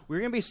we're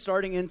going to be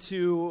starting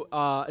into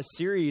a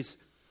series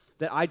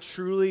that I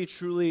truly,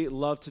 truly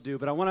love to do.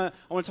 But I want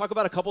to talk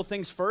about a couple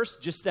things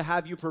first, just to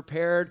have you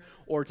prepared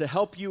or to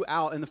help you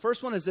out. And the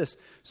first one is this.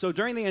 So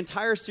during the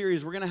entire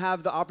series, we're going to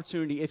have the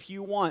opportunity, if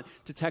you want,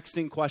 to text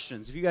in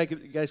questions. If you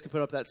guys could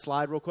put up that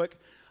slide real quick.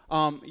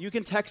 You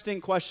can text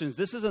in questions.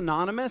 This is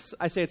anonymous.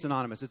 I say it's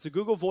anonymous. It's a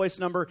Google Voice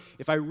number.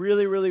 If I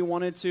really, really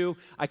wanted to,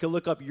 I could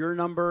look up your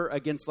number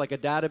against like a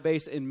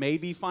database and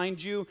maybe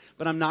find you,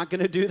 but I'm not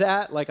going to do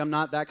that. Like, I'm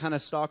not that kind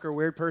of stalker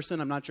weird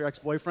person. I'm not your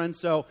ex-boyfriend.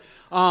 So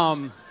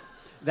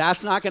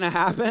that's not going to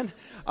happen.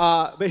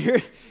 But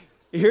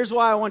here's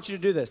why I want you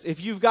to do this.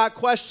 If you've got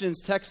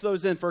questions, text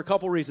those in for a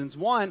couple reasons.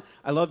 One,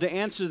 I love to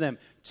answer them.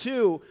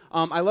 Two,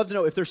 I love to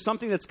know if there's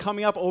something that's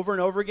coming up over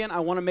and over again, I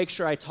want to make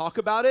sure I talk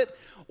about it.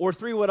 Or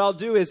three, what I'll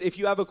do is if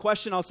you have a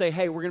question, I'll say,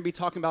 hey, we're going to be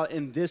talking about it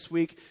in this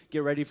week.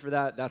 Get ready for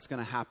that. That's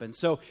going to happen.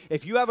 So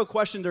if you have a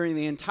question during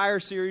the entire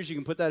series, you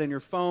can put that in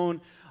your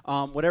phone,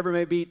 whatever it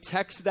may be,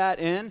 text that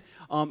in,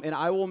 and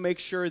I will make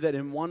sure that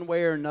in one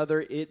way or another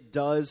it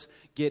does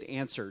get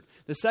answered.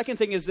 The second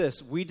thing is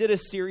this. We did a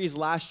series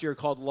last year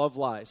called Love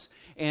Lies,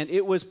 and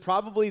it was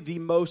probably the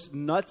most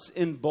nuts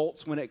and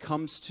bolts when it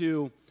comes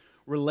to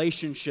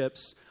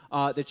relationships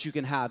that you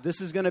can have.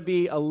 This is going to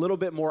be a little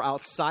bit more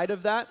outside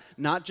of that,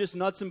 not just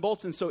nuts and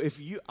bolts. And so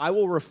I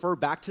will refer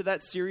back to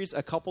that series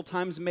a couple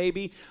times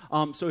maybe.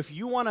 So if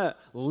you want to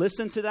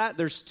listen to that,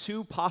 there's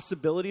two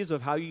possibilities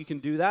of how you can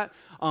do that.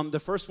 The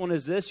first one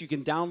is this. You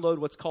can download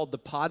what's called the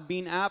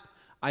Podbean app.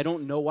 I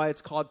don't know why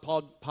it's called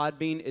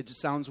Podbean. It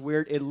just sounds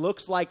weird. It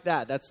looks like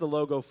that. That's the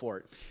logo for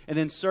it. And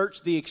then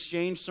search the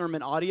Exchange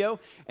Sermon Audio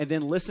and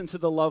then listen to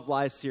the Love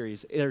Lies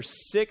series. There's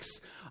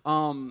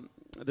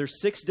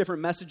six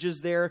different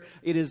messages there.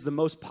 It is the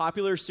most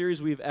popular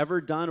series we've ever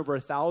done, over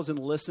 1,000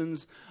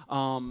 listens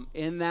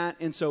in that.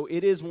 And so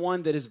it is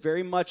one that is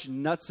very much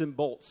nuts and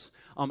bolts.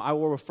 I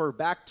will refer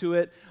back to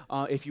it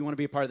if you want to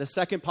be a part of it. The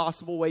second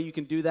possible way you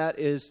can do that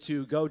is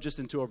to go just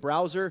into a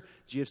browser,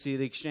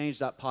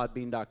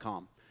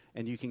 gfctheexchange.podbean.com,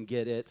 and you can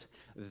get it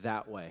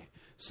that way.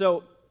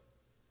 So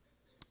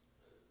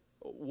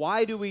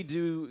why do we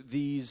do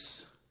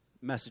these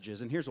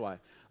messages? And here's why.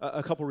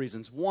 A couple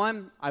reasons.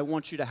 One, I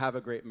want you to have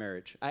a great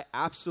marriage. I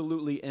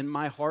absolutely, in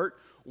my heart,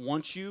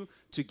 want you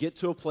to get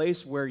to a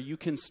place where you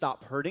can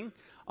stop hurting.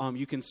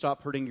 You can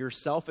stop hurting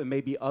yourself and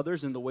maybe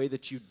others in the way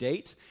that you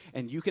date.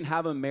 And you can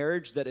have a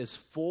marriage that is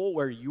full,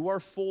 where you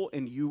are full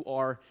and you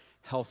are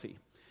healthy.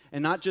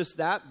 And not just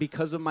that,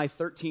 because of my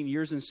 13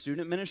 years in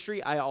student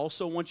ministry, I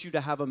also want you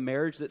to have a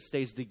marriage that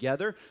stays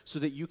together so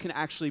that you can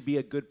actually be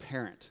a good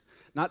parent.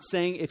 Not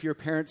saying if your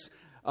parents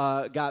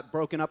got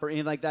broken up or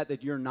anything like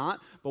that you're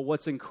not. But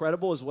what's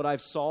incredible is what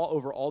I've saw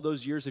over all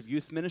those years of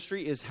youth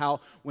ministry is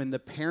how when the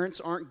parents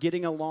aren't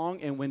getting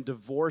along and when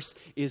divorce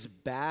is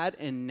bad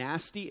and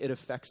nasty, it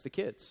affects the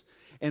kids.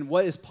 And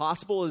what is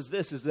possible is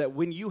this, is that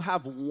when you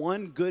have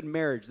one good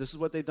marriage, this is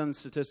what they've done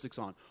statistics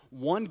on,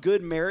 one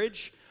good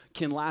marriage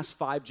can last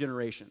 5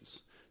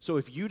 generations. So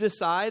if you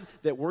decide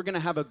that we're going to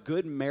have a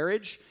good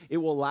marriage, it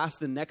will last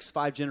the next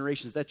 5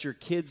 generations. That's your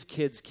kids,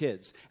 kids,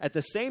 kids. At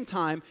the same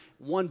time,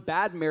 one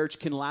bad marriage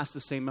can last the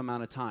same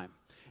amount of time.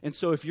 And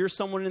so if you're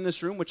someone in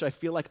this room, which I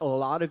feel like a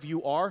lot of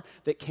you are,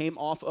 that came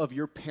off of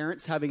your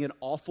parents having an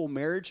awful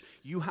marriage,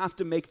 you have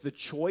to make the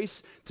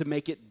choice to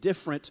make it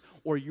different,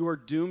 or you are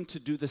doomed to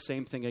do the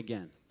same thing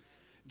again.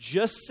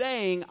 Just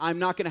saying, I'm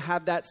not going to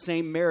have that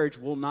same marriage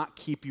will not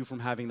keep you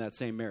from having that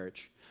same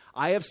marriage.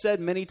 I have said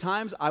many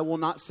times, I will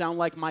not sound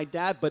like my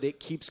dad, but it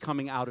keeps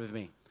coming out of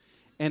me.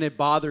 And it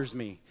bothers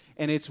me.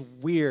 And it's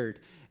weird.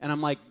 And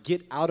I'm like,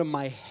 get out of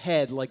my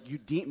head. Like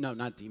no,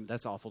 not deemed.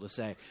 That's awful to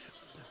say.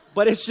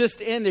 But it's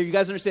just in there. You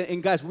guys understand?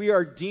 And guys, we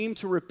are deemed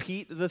to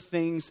repeat the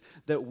things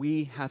that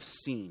we have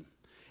seen.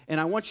 And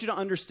I want you to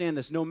understand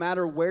this. No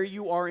matter where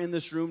you are in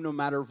this room, no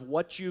matter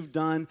what you've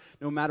done,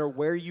 no matter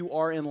where you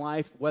are in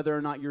life, whether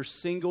or not you're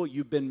single,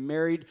 you've been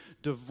married,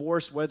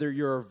 divorced, whether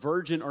you're a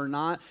virgin or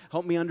not,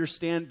 help me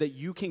understand that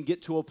you can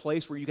get to a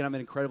place where you can have an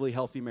incredibly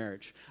healthy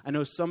marriage. I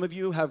know some of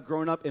you have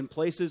grown up in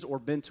places or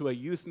been to a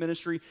youth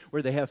ministry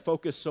where they have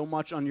focused so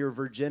much on your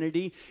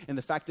virginity and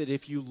the fact that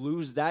if you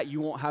lose that, you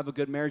won't have a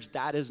good marriage.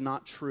 That is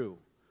not true.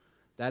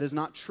 That is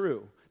not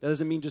true. That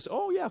doesn't mean just,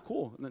 oh, yeah,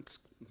 cool. And that's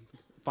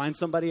find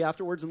somebody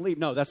afterwards and leave.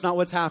 No, that's not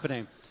what's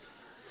happening.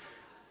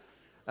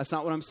 That's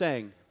not what I'm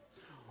saying.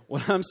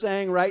 What I'm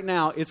saying right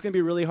now, it's going to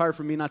be really hard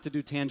for me not to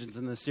do tangents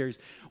in this series.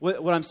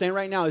 What I'm saying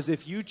right now is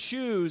if you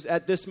choose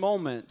at this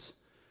moment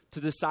to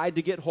decide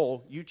to get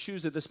whole, you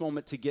choose at this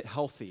moment to get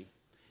healthy.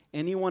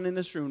 Anyone in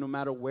this room, no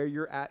matter where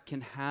you're at,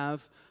 can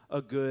have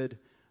a good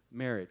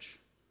marriage.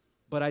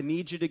 But I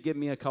need you to give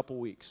me a couple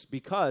weeks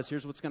because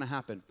here's what's going to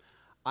happen.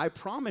 I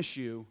promise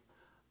you,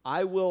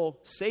 I will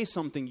say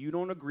something you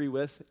don't agree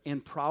with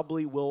and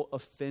probably will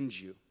offend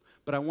you.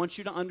 But I want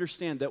you to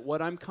understand that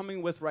what I'm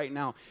coming with right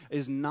now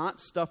is not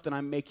stuff that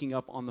I'm making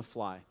up on the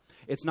fly.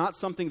 It's not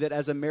something that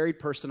as a married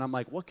person, I'm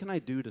like, what can I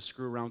do to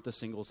screw around with the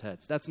singles'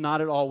 heads? That's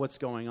not at all what's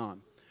going on.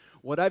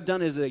 What I've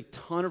done is a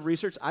ton of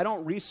research. I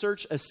don't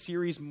research a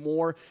series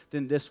more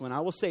than this one. I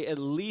will say at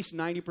least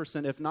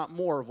 90%, if not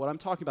more, of what I'm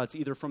talking about is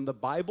either from the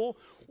Bible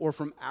or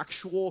from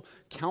actual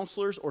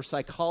counselors or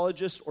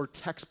psychologists or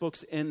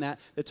textbooks in that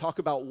talk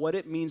about what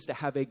it means to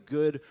have a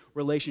good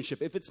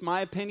relationship. If it's my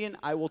opinion,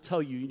 I will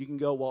tell you. You can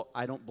go, well,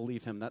 I don't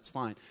believe him. That's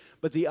fine.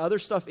 But the other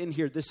stuff in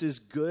here, this is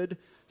good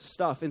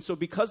stuff. And so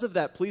because of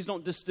that, please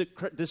don't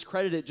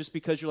discredit it just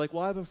because you're like,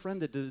 well, I have a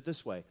friend that did it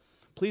this way.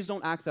 Please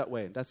don't act that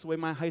way. That's the way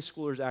my high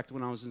schoolers acted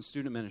when I was in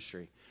student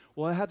ministry.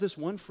 Well, I have this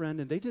one friend,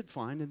 and they did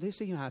fine, and they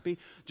seem happy.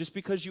 Just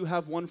because you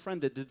have one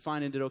friend that did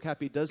fine and did okay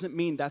doesn't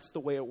mean that's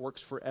the way it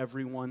works for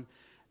everyone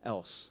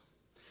else.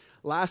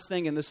 Last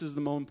thing, and this is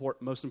the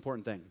most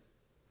important thing.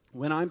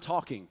 When I'm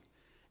talking,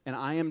 and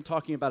I am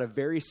talking about a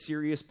very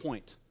serious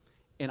point,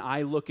 and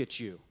I look at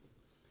you,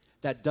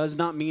 that does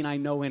not mean I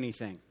know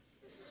anything.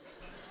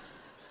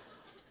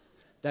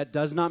 That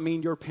does not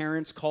mean your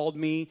parents called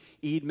me,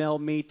 emailed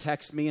me,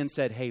 texted me, and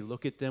said, hey,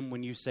 look at them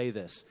when you say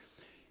this.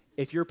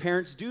 If your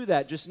parents do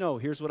that, just know,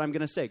 here's what I'm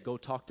going to say. Go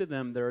talk to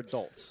them. They're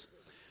adults.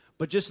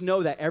 But just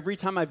know that every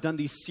time I've done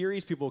these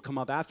series, people will come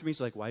up after me. It's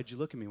like, why did you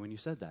look at me when you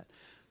said that?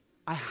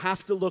 I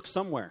have to look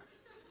somewhere.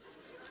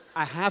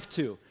 I have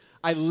to.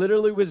 I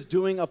literally was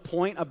doing a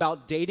point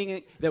about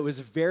dating that was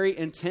very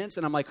intense,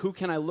 and I'm like, who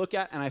can I look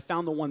at? And I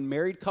found the one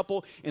married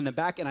couple in the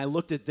back, and I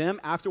looked at them.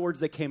 Afterwards,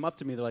 they came up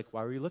to me. They're like,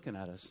 why were you looking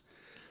at us?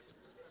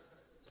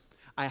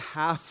 I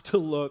have to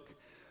look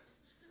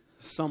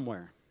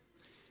somewhere.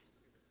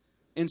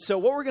 And so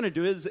what we're going to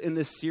do is in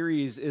this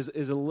series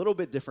is a little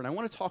bit different. I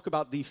want to talk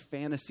about the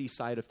fantasy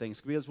side of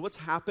things, because what's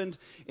happened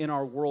in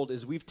our world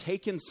is we've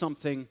taken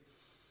something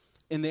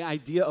in the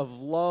idea of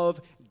love,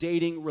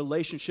 dating,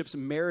 relationships,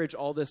 marriage,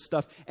 all this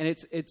stuff, and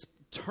it's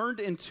turned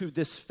into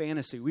this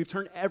fantasy. We've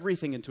turned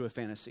everything into a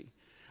fantasy.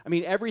 I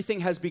mean,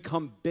 everything has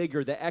become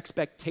bigger, the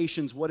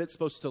expectations, what it's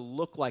supposed to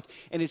look like,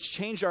 and it's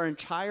changed our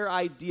entire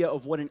idea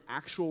of what an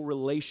actual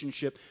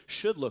relationship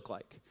should look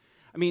like.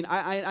 I mean,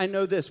 I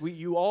know this.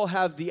 You all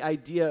have the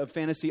idea of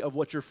fantasy of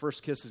what your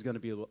first kiss is going to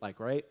be like,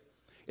 right?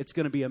 It's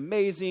going to be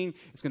amazing.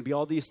 It's going to be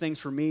all these things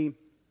for me.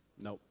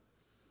 Nope.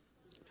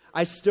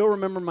 I still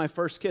remember my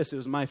first kiss. It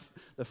was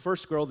the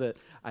first girl that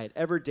I had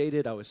ever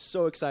dated. I was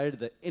so excited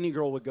that any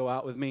girl would go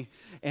out with me.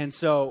 And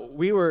so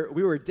we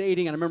were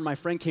dating, and I remember my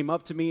friend came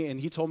up to me, and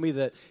he told me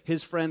that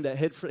his friend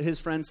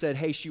said,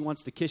 hey, she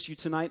wants to kiss you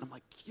tonight. I'm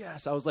like,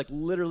 yes. I was like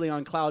literally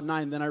on cloud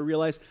nine. Then I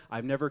realized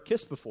I've never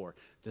kissed before.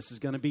 This is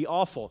going to be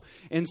awful.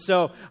 And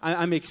so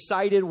I'm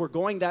excited. We're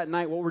going that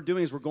night. What we're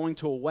doing is we're going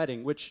to a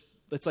wedding, which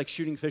it's like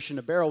shooting fish in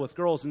a barrel with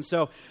girls. And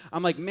so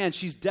I'm like, man,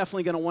 she's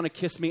definitely going to want to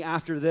kiss me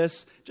after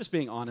this. Just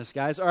being honest,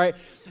 guys. All right.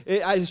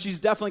 She's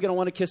definitely going to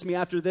want to kiss me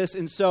after this.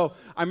 And so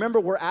I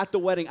remember we're at the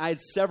wedding. I had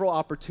several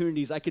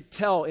opportunities. I could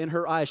tell in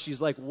her eyes,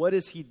 she's like, what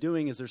is he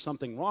doing? Is there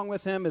something wrong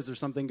with him? Is there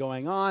something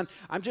going on?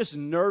 I'm just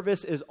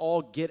nervous as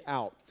all get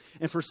out.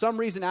 And for some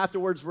reason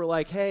afterwards, we're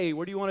like, hey,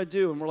 what do you want to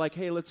do? And we're like,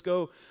 hey, let's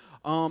go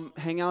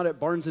hang out at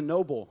Barnes &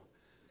 Noble.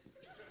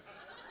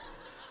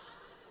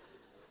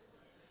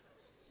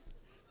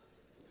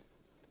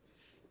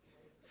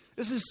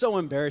 This is so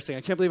embarrassing.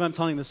 I can't believe I'm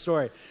telling this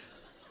story.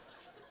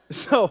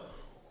 So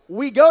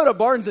we go to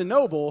Barnes &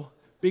 Noble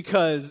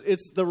because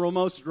it's the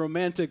most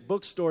romantic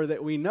bookstore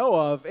that we know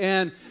of.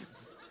 And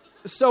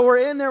so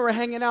we're in there, we're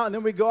hanging out, and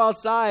then we go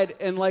outside,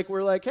 and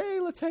we're like, hey,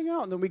 let's hang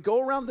out. And then we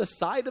go around the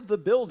side of the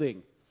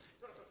building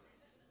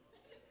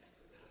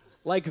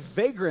like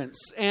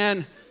vagrants.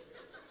 And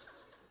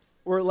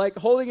we're like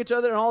holding each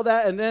other and all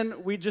that. And then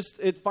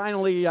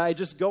I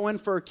just go in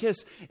for a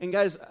kiss. And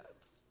guys,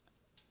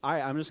 all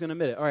right, I'm just going to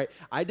admit it. All right,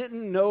 I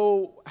didn't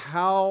know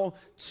how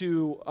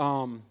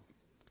to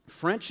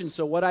French, and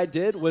so what I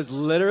did was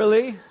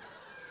literally,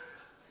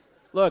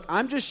 look,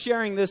 I'm just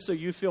sharing this so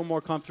you feel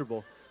more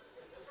comfortable.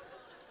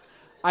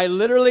 I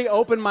literally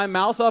opened my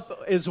mouth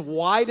up as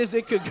wide as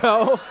it could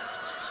go.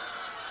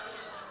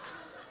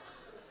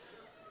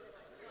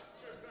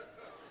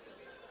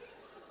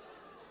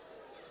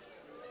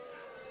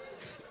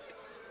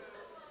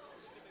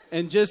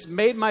 And just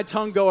made my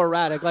tongue go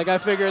erratic. I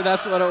figured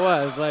that's what it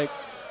was.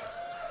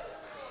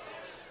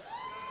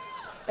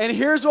 And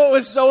here's what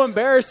was so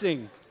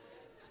embarrassing.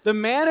 The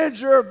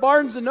manager of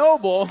Barnes &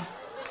 Noble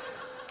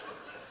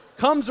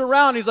comes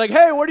around. He's like,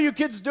 hey, what are you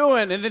kids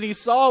doing? And then he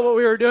saw what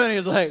we were doing. He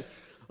was like,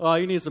 oh,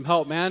 you need some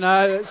help,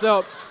 man.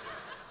 So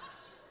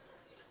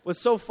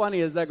what's so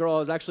funny is that girl I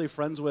was actually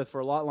friends with for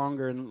a lot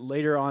longer, and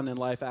later on in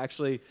life, I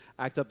actually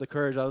act up the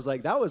courage. I was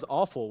like, that was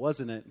awful,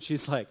 wasn't it? And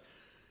she's like,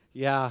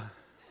 yeah.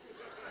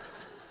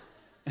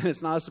 And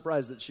it's not a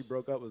surprise that she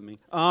broke up with me.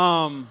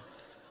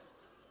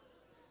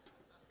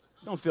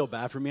 Don't feel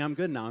bad for me. I'm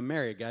good now. I'm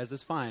married, guys.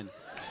 It's fine.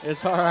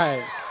 It's all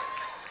right.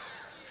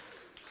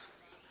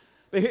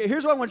 But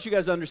here's what I want you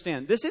guys to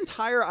understand. This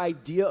entire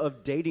idea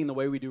of dating the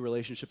way we do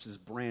relationships is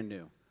brand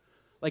new.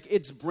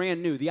 It's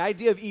brand new. The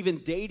idea of even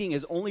dating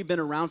has only been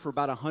around for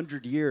about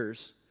 100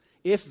 years,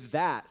 if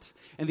that.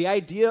 And the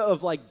idea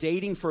of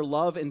dating for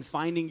love and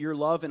finding your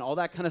love and all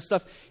that kind of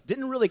stuff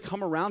didn't really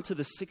come around to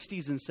the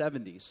 60s and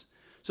 70s.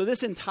 So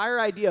this entire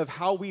idea of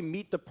how we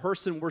meet the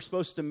person we're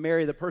supposed to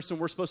marry, the person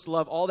we're supposed to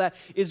love, all that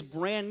is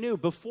brand new.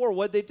 Before,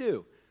 what'd they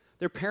do?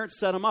 Their parents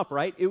set them up,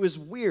 right? It was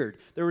weird.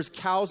 There was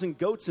cows and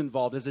goats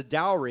involved as a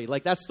dowry.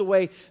 Like, that's the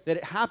way that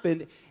it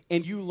happened.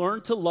 And you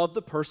learned to love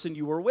the person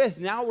you were with.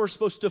 Now we're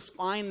supposed to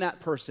find that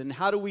person.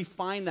 How do we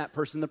find that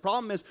person? The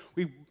problem is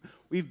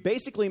we've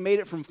basically made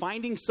it from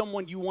finding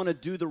someone you want to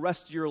do the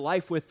rest of your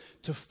life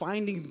with to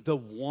finding the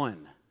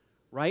one,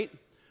 right?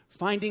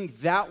 Finding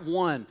that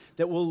one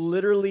that will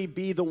literally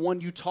be the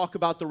one you talk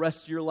about the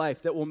rest of your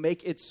life, that will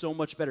make it so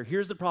much better.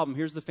 Here's the problem.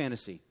 Here's the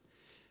fantasy.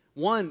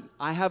 One,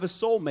 I have a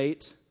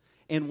soulmate,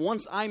 and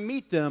once I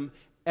meet them,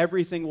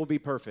 everything will be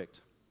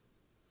perfect.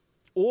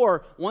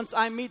 Or once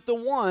I meet the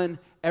one,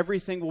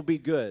 everything will be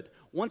good.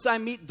 Once I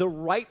meet the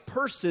right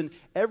person,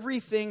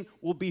 everything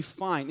will be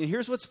fine. And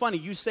here's what's funny.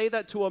 You say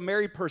that to a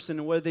married person,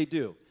 and what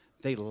do?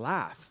 They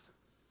laugh.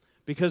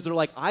 Because they're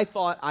like, I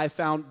thought I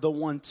found the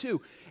one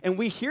too. And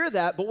we hear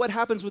that, but what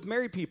happens with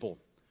married people?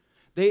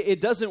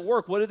 It doesn't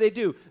work. What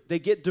do? They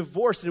get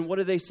divorced, and what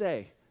do they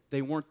say?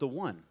 They weren't the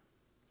one,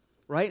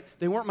 right?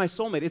 They weren't my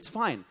soulmate. It's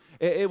fine.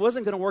 It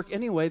wasn't going to work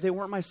anyway. They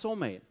weren't my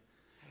soulmate.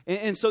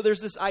 And so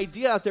there's this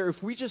idea out there,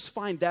 if we just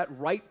find that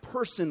right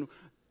person,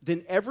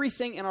 then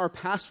everything in our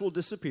past will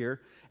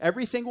disappear,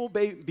 everything will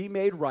be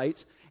made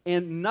right,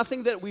 and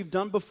nothing that we've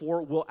done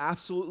before will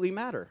absolutely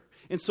matter.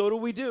 And so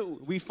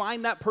do? We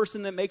find that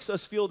person that makes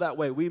us feel that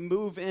way. We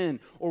move in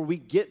or we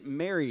get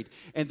married.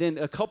 And then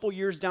a couple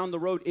years down the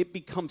road, it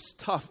becomes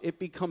tough. It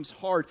becomes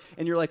hard.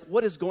 And you're like,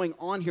 what is going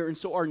on here? And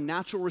so our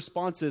natural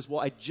response is, well,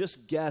 I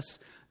just guess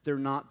they're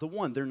not the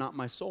one. They're not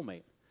my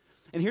soulmate.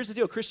 And here's the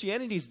deal.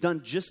 Christianity's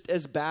done just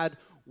as bad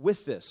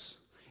with this.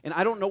 And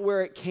I don't know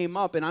where it came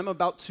up. And I'm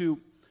about to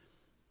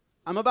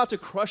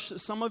crush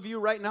some of you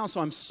right now, so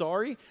I'm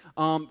sorry,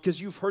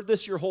 because you've heard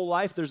this your whole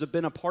life. There's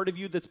been a part of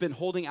you that's been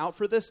holding out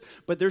for this,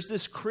 but there's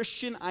this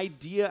Christian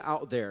idea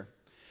out there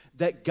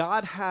that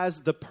God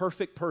has the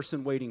perfect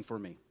person waiting for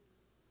me.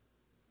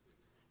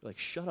 You're like,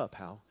 shut up,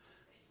 Hal.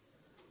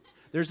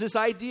 There's this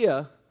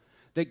idea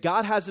that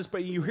God has this,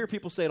 but you hear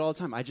people say it all the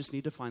time, I just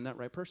need to find that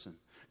right person.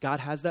 God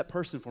has that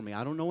person for me.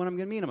 I don't know when I'm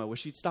going to meet him. I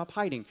wish he'd stop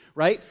hiding,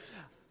 right?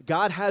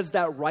 God has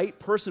that right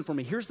person for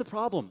me. Here's the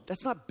problem.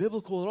 That's not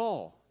biblical at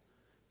all.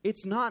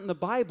 It's not in the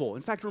Bible.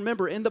 In fact,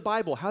 remember, in the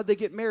Bible, how'd they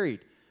get married?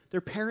 Their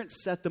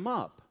parents set them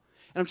up.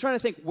 And I'm trying to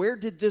think, where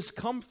did this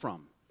come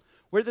from?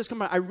 Where did this come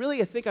from?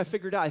 I think I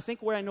figured out.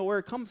 I know where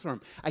it comes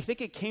from. I think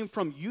it came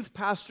from youth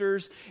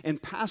pastors and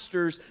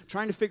pastors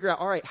trying to figure out,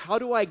 all right, how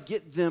do I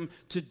get them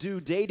to do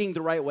dating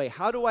the right way?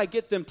 How do I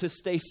get them to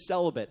stay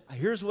celibate?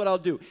 Here's what I'll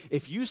do.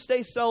 If you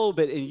stay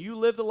celibate and you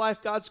live the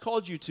life God's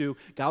called you to,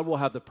 God will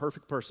have the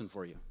perfect person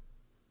for you.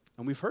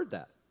 And we've heard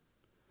that.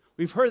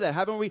 We've heard that,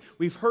 haven't we?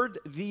 We've heard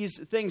these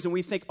things, and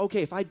we think,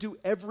 okay, if I do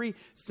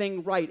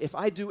everything right, if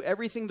I do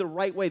everything the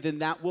right way, then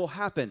that will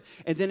happen.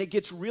 And then it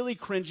gets really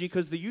cringy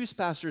because the youth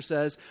pastor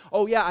says,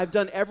 oh yeah, I've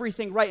done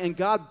everything right, and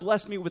God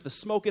blessed me with a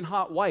smoking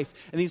hot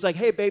wife. And he's like,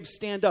 hey, babe,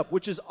 stand up,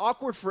 which is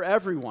awkward for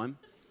everyone.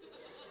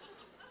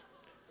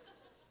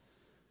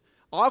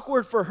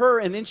 Awkward for her,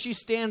 and then she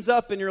stands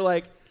up, and you're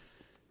like,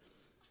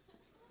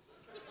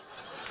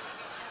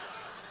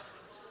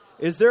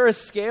 is there a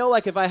scale?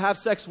 Like, if I have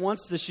sex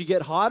once, does she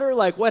get hotter?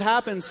 Like, what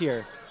happens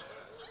here?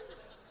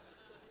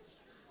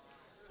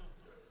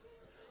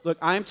 Look,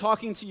 I'm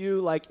talking to you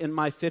like in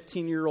my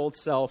 15-year-old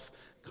self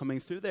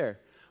coming through there.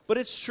 But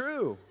it's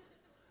true.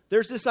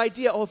 There's this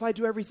idea, if I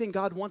do everything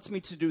God wants me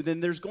to do, then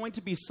there's going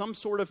to be some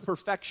sort of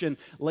perfection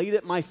laid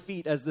at my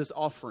feet as this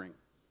offering.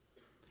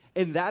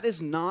 And that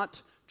is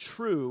not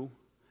true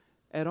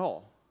at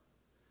all.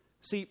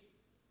 See,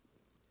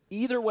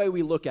 either way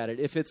we look at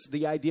it, if it's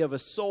the idea of a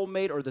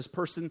soulmate or this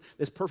person,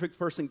 this perfect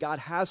person God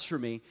has for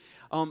me,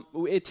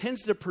 it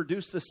tends to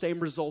produce the same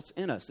results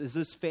in us. Is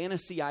this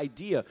fantasy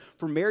idea.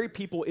 For married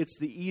people, it's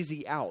the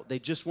easy out. They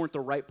just weren't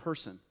the right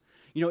person.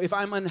 You know, if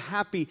I'm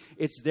unhappy,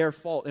 it's their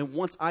fault. And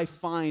once I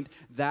find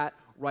that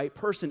right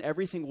person,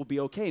 everything will be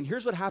okay. And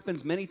here's what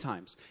happens many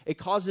times. It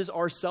causes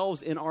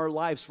ourselves in our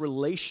lives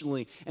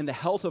relationally and the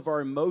health of our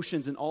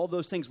emotions and all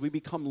those things. We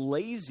become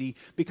lazy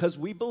because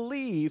we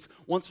believe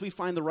once we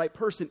find the right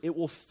person, it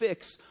will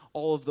fix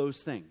all of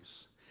those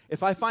things.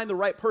 If I find the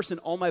right person,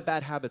 all my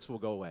bad habits will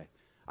go away.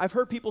 I've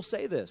heard people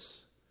say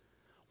this.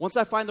 Once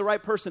I find the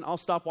right person, I'll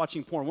stop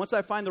watching porn. Once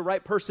I find the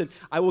right person,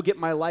 I will get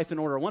my life in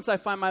order. Once I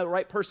find my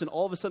right person,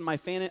 all of a sudden my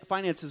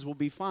finances will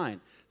be fine.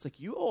 It's like,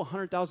 you owe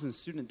 $100,000 in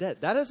student debt.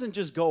 That doesn't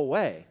just go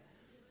away.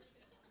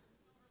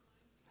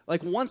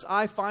 Like, once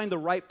I find the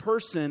right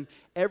person,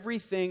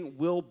 everything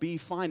will be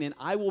fine, and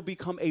I will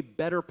become a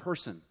better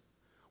person.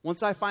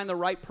 Once I find the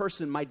right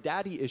person, my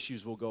daddy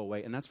issues will go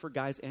away, and that's for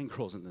guys and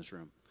girls in this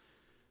room.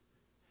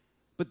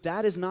 But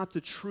that is not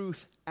the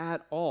truth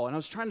at all. And I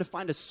was trying to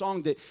find a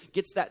song that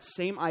gets that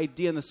same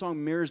idea, and the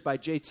song Mirrors by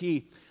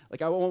JT.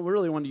 Like, I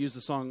really wanted to use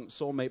the song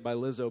Soulmate by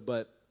Lizzo,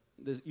 but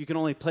you can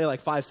only play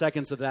like 5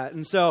 seconds of that.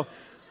 And so,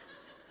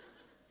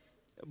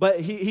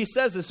 but he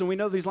says this, and we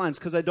know these lines,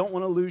 because I don't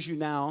want to lose you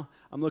now.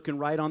 I'm looking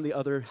right on the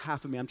other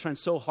half of me. I'm trying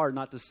so hard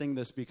not to sing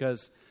this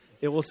because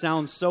It will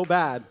sound so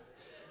bad.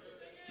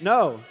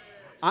 No,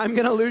 I'm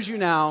going to lose you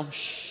now.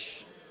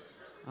 Shh.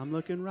 I'm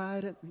looking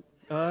right at me.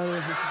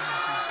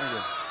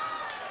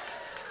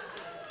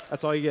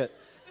 That's all you get.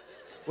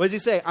 What does he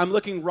say? I'm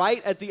looking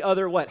right at the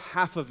other, what?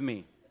 Half of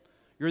me.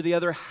 You're the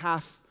other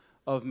half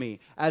of me.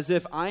 As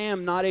if I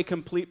am not a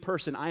complete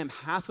person. I am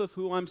half of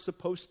who I'm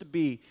supposed to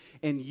be.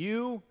 And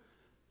you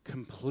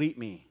complete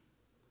me.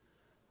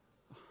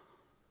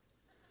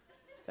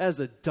 That is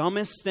the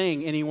dumbest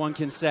thing anyone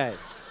can say.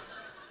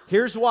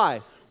 Here's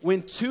why.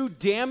 When two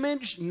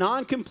damaged,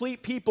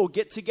 non-complete people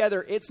get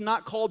together, it's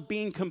not called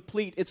being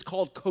complete. It's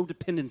called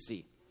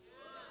codependency.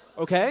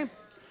 Okay?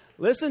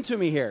 Listen to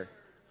me here.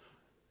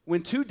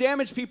 When two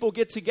damaged people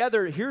get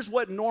together, here's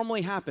what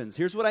normally happens.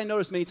 Here's what I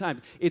noticed many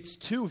times. It's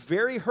two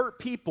very hurt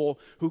people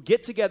who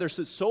get together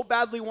so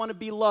badly want to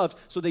be loved,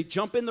 so they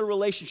jump in the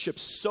relationship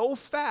so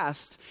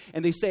fast,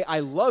 and they say, I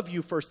love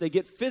you first. They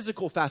get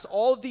physical fast.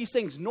 All of these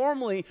things.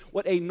 Normally,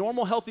 what a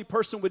normal, healthy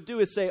person would do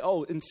is say,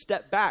 oh, and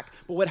step back.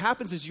 But what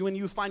happens is when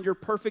you find your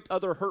perfect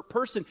other hurt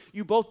person,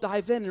 you both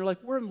dive in, and you're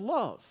like, we're in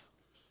love.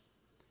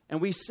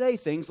 And we say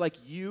things like,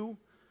 you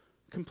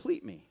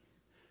complete me.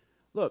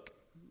 Look,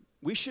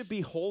 we should be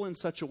whole in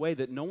such a way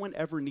that no one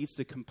ever needs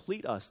to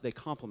complete us. They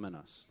complement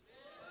us.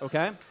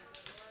 Okay?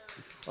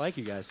 I like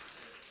you guys.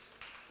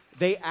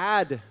 They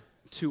add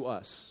to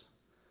us.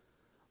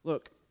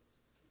 Look,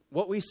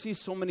 what we see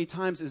so many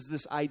times is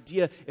this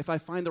idea, if I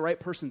find the right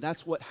person,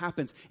 that's what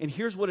happens. And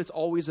here's what it's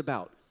always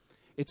about.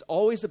 It's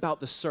always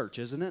about the search,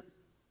 isn't it?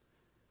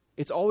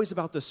 It's always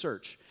about the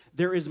search.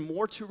 There is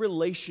more to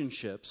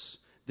relationships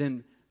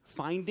than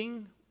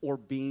finding or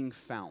being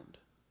found.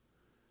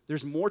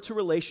 There's more to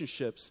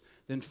relationships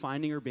than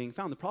finding or being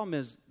found. The problem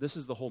is, this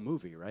is the whole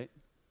movie, right?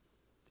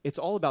 It's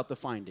all about the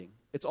finding.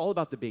 It's all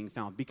about the being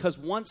found. Because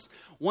once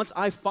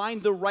I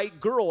find the right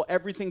girl,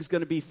 everything's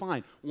going to be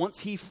fine. Once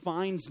he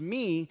finds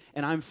me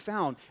and I'm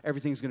found,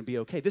 everything's going to be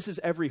okay. This is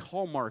every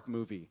Hallmark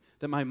movie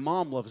that my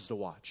mom loves to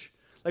watch.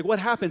 Like, what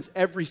happens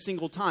every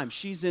single time?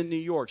 She's in New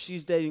York.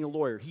 She's dating a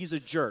lawyer. He's a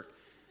jerk,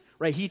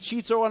 right? He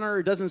cheats on her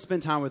or doesn't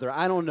spend time with her.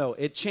 I don't know.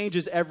 It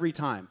changes every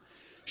time.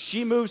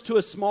 She moves to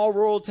a small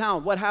rural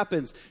town. What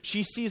happens?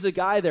 She sees a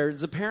guy there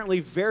that's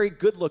apparently very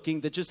good looking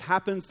that just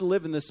happens to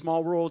live in this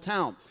small rural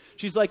town.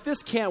 She's like,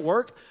 this can't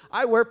work.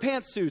 I wear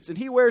pantsuits and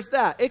he wears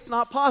that. It's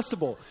not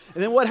possible.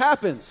 And then what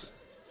happens?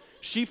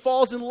 She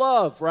falls in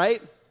love,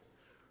 right?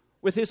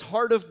 With his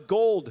heart of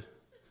gold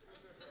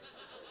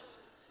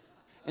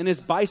and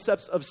his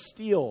biceps of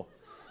steel.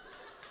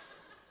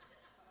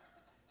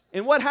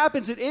 And what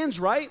happens? It ends,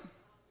 right?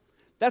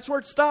 That's where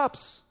it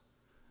stops.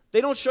 They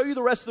don't show you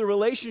the rest of the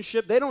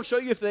relationship. They don't show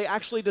you if they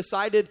actually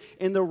decided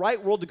in the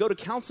right world to go to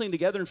counseling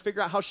together and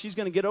figure out how she's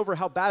going to get over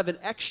how bad of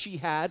an ex she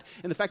had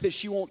and the fact that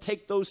she won't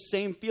take those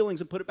same feelings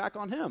and put it back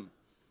on him.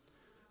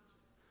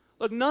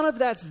 Look, none of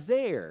that's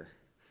there.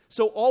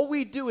 So all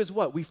we do is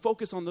what? We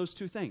focus on those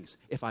two things.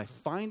 If I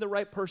find the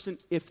right person,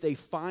 if they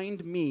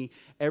find me,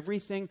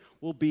 everything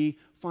will be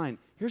fine.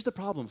 Here's the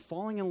problem.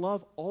 Falling in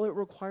love, all it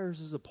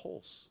requires is a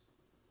pulse.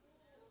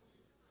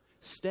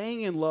 Staying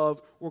in love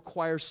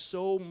requires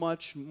so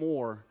much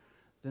more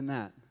than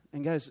that.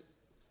 And guys,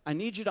 I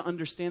need you to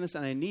understand this,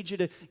 and I need you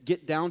to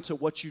get down to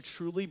what you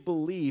truly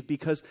believe,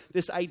 because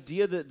this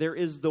idea that there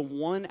is the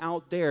one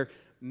out there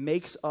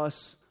makes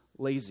us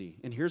lazy.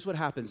 And here's what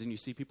happens, and you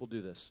see people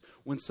do this.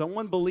 When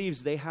someone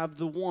believes they have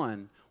the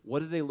one,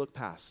 what do they look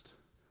past?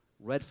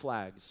 Red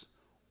flags,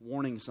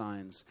 warning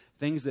signs,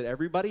 things that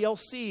everybody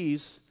else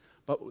sees,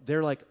 but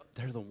they're like,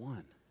 they're the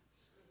one.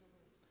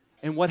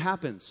 And what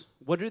happens?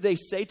 What do they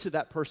say to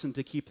that person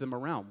to keep them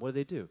around? What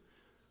do?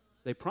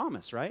 They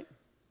promise, right?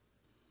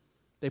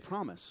 They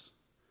promise.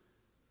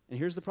 And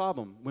here's the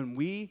problem. When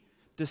we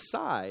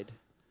decide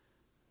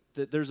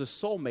that there's a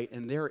soulmate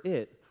and they're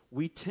it,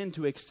 we tend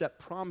to accept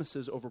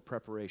promises over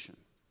preparation.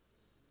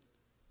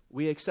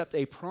 We accept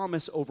a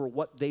promise over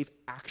what they've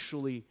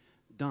actually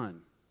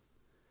done.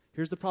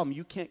 Here's the problem.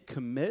 You can't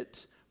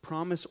commit,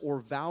 promise, or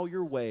vow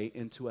your way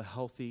into a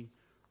healthy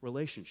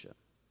relationship.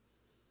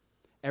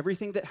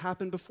 Everything that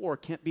happened before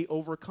can't be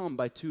overcome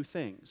by two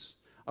things,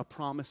 a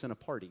promise and a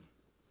party.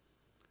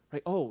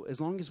 Right? Oh,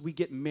 as long as we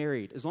get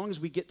married, as long as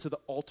we get to the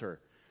altar.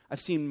 I've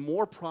seen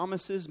more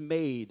promises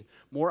made,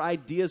 more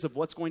ideas of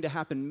what's going to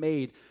happen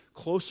made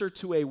closer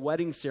to a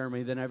wedding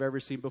ceremony than I've ever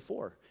seen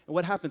before. And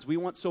what happens? We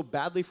want so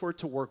badly for it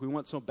to work. We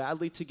want so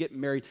badly to get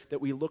married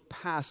that we look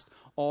past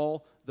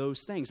all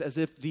those things as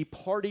if the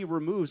party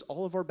removes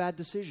all of our bad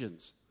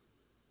decisions.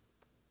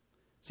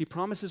 See,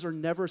 promises are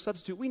never a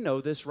substitute. We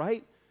know this,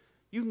 right?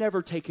 You've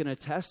never taken a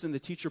test and the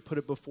teacher put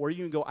it before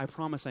you and go, I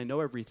promise I know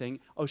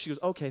everything. Oh, she goes,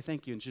 okay,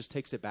 thank you, and just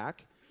takes it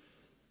back.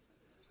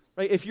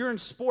 Right? If you're in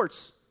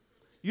sports,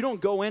 you don't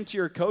go into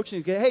your coach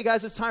and go, hey,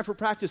 guys, it's time for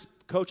practice.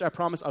 Coach, I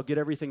promise I'll get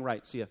everything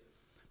right. See ya.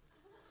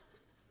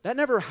 That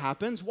never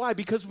happens. Why?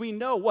 Because we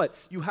know what?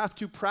 You have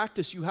to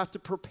practice. You have to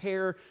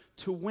prepare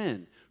to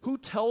win. Who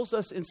tells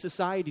us in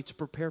society to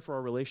prepare for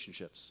our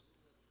relationships?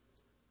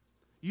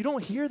 You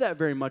don't hear that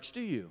very much,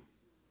 do you?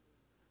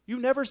 You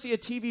never see a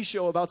TV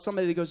show about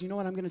somebody that goes, you know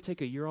what, I'm going to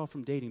take a year off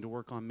from dating to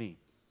work on me.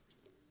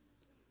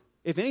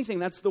 If anything,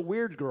 that's the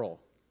weird girl.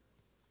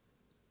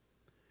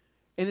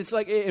 And it's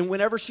like, and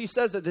whenever she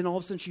says that, then all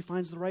of a sudden she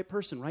finds the right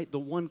person, right? The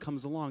one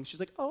comes along. She's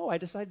like, oh, I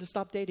decided to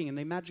stop dating, and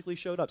they magically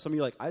showed up. Some of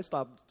you are like, I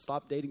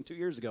stopped dating 2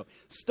 years ago.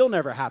 Still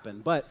never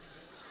happened, but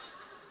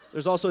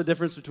there's also a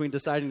difference between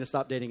deciding to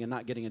stop dating and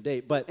not getting a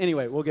date. But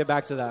anyway, we'll get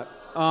back to that.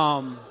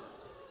 I'm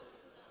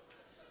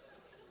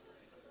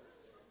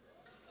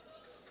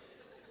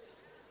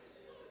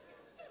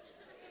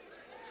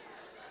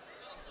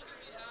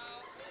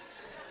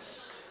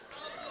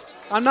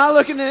not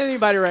looking at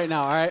anybody right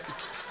now, all right?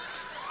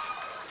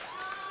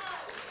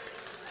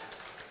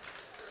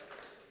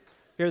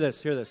 Hear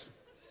this.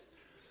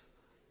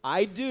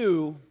 I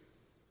do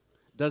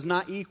does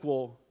not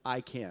equal I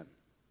can.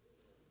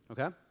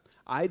 Okay?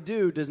 I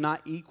do does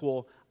not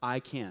equal I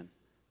can.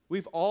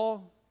 We've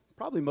all,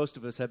 probably most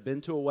of us, have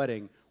been to a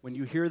wedding. When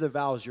you hear the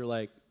vows, you're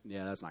like,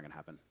 yeah, that's not going to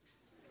happen.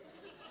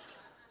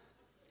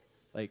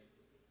 Like,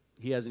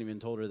 he hasn't even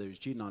told her that he was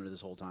cheating on her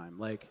this whole time.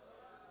 Like,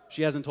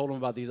 she hasn't told him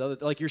about these other,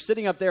 like, you're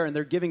sitting up there and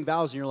they're giving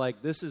vows and you're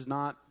like, this is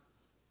not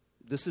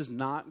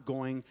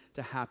going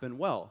to happen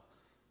well.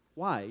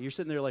 Why? You're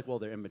sitting there like, well,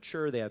 they're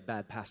immature, they have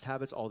bad past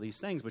habits, all these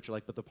things, but you're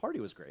like, but the party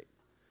was great.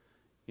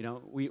 You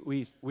know,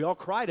 we all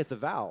cried at the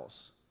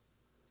vows,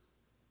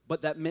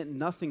 but that meant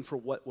nothing for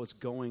what was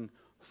going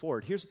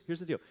forward. Here's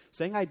the deal.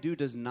 Saying I do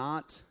does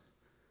not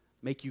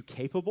make you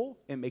capable,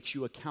 it makes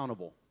you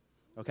accountable,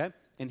 okay?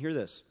 And hear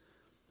this.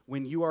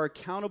 When you are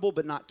accountable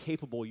but not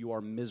capable, you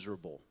are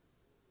miserable.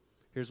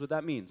 Here's what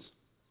that means.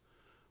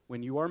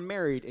 When you are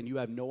married and you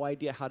have no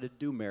idea how to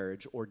do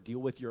marriage or deal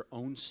with your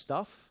own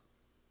stuff,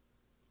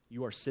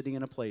 you are sitting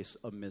in a place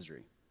of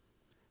misery.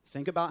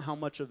 Think about how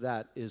much of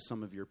that is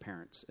some of your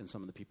parents and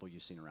some of the people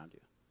you've seen around you.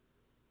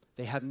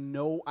 They have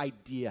no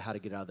idea how to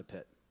get out of the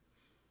pit.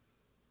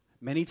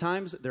 Many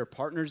times, their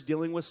partner's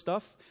dealing with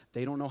stuff,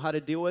 they don't know how to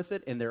deal with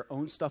it, and their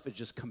own stuff is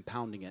just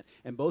compounding it.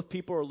 And both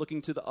people are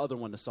looking to the other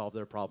one to solve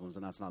their problems,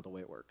 and that's not the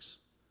way it works.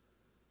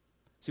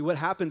 See, what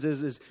happens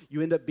is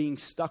you end up being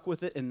stuck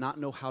with it and not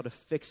know how to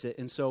fix it.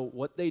 And so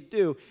what they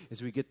do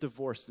is we get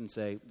divorced and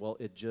say, well,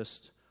 it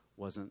just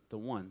wasn't the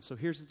one. So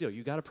here's the deal.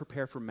 You got to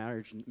prepare for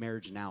marriage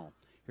now.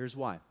 Here's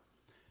why.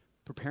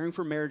 Preparing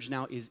for marriage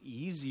now is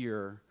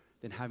easier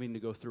than having to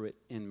go through it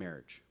in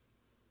marriage.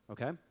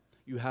 Okay?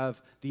 You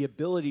have the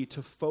ability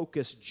to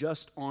focus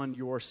just on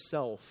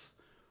yourself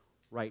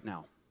right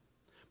now.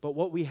 But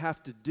what we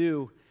have to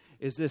do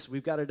is this.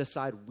 We've got to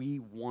decide we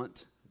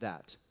want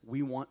that.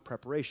 We want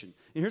preparation.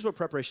 And here's what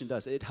preparation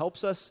does. It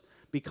helps us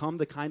become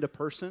the kind of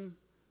person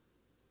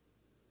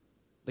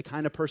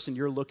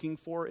you're looking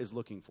for is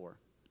looking for.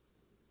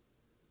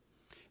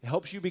 It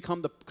helps you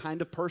become the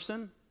kind of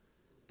person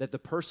that the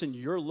person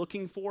you're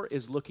looking for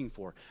is looking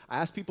for. I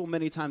ask people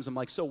many times, I'm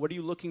like, so what are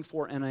you looking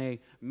for in a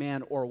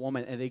man or a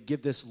woman? And they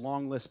give this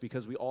long list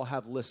because we all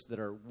have lists that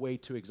are way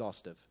too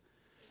exhaustive.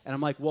 And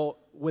I'm like, well,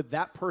 would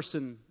that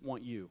person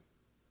want you?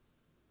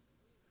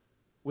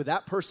 Would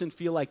that person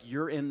feel like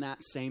you're in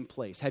that same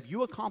place? Have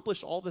you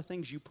accomplished all the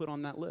things you put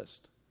on that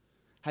list?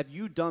 Have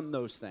you done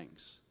those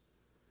things?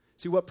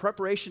 See, what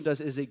preparation does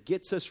is it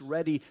gets us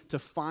ready to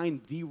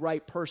find the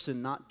right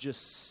person, not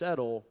just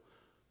settle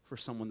for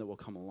someone that will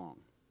come along.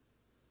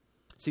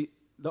 See,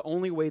 the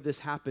only way this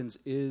happens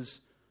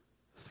is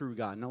through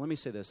God. Now, let me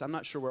say this. I'm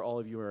not sure where all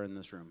of you are in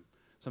this room.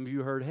 Some of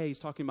you heard, hey, he's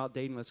talking about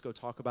dating. Let's go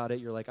talk about it.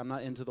 You're like, I'm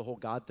not into the whole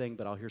God thing,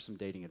 but I'll hear some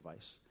dating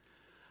advice.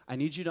 I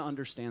need you to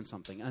understand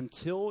something.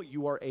 Until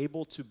you are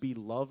able to be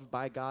loved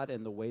by God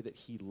in the way that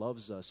he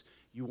loves us,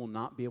 you will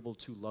not be able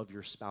to love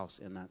your spouse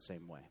in that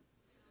same way.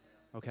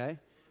 Okay?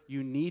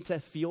 You need to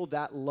feel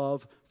that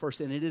love first,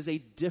 and it is a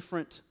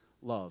different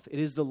love. It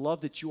is the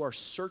love that you are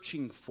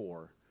searching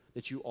for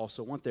that you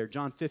also want there.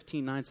 John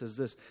 15:9 says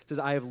this. It says,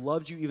 I have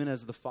loved you even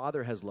as the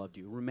Father has loved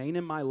you. Remain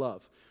in my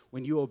love.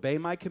 When you obey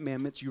my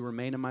commandments, you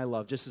remain in my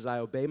love, just as I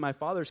obey my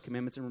Father's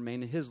commandments and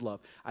remain in his love.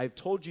 I have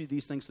told you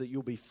these things so that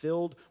you'll be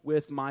filled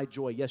with my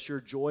joy. Yes, your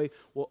joy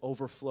will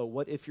overflow.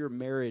 What if your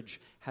marriage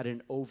had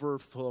an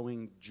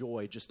overflowing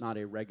joy, just not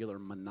a regular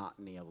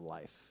monotony of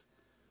life?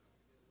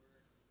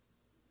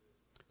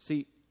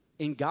 See,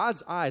 in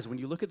God's eyes, when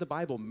you look at the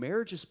Bible,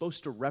 marriage is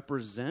supposed to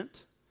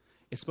represent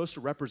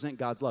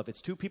God's love.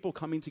 It's two people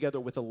coming together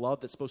with a love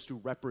that's supposed to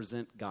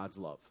represent God's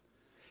love.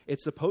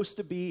 It's supposed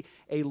to be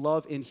a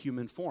love in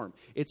human form.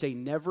 It's a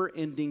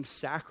never-ending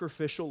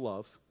sacrificial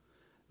love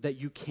that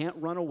you can't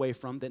run away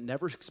from, that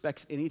never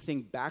expects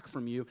anything back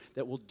from you,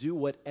 that will do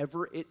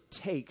whatever it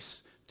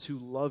takes to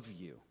love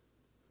you.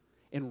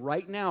 And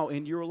right now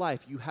in your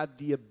life, you have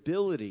the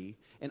ability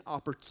and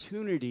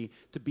opportunity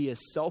to be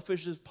as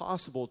selfish as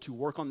possible to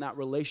work on that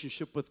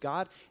relationship with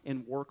God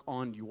and work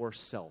on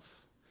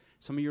yourself.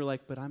 Some of you are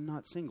like, but I'm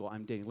not single,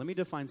 I'm dating. Let me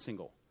define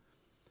single.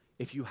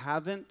 If you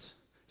haven't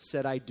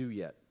said I do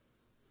yet,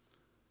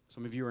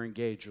 some of you are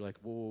engaged, you're like,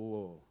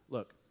 whoa.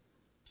 Look,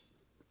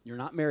 you're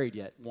not married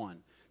yet, one.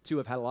 Two,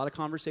 I've had a lot of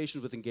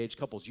conversations with engaged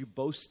couples. You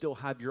both still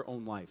have your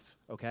own life,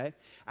 okay?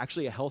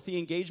 Actually, a healthy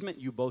engagement,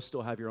 you both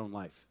still have your own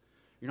life.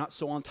 You're not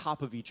so on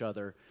top of each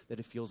other that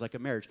it feels like a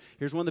marriage.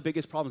 Here's one of the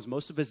biggest problems.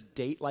 Most of us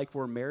date like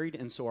we're married,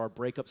 and so our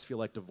breakups feel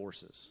like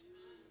divorces,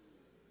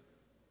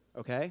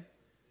 okay?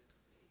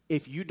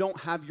 If you don't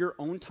have your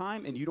own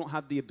time and you don't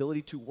have the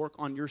ability to work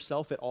on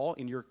yourself at all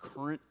in your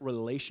current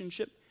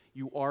relationship,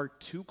 you are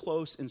too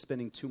close and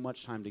spending too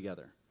much time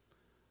together,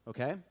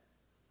 okay?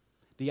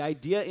 The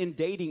idea in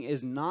dating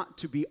is not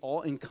to be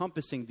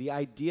all-encompassing. The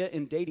idea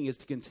in dating is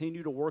to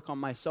continue to work on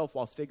myself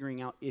while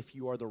figuring out if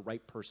you are the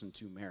right person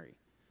to marry.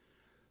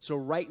 So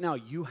right now,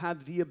 you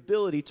have the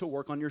ability to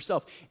work on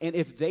yourself. And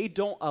if they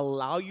don't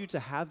allow you to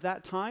have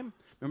that time,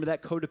 remember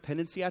that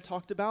codependency I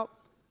talked about?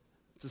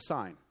 It's a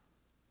sign.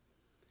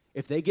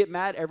 If they get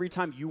mad every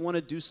time you want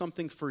to do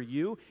something for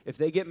you, if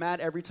they get mad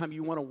every time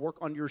you want to work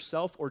on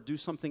yourself or do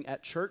something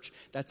at church,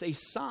 that's a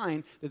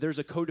sign that there's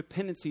a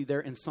codependency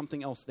there and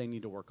something else they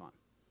need to work on.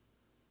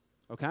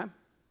 Okay?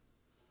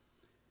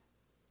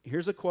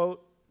 Here's a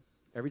quote.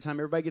 Every time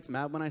everybody gets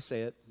mad when I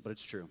say it, but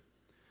it's true.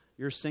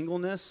 Your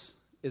singleness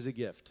is a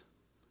gift.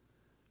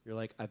 You're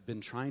like, I've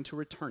been trying to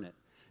return it.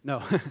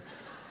 No.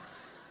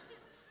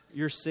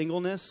 Your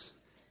singleness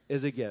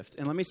is a gift.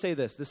 And let me say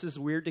this. This is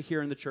weird to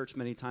hear in the church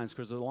many times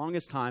because for the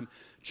longest time,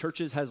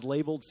 churches has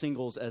labeled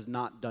singles as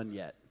not done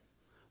yet.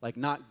 Like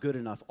not good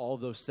enough, all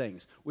those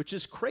things. Which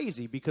is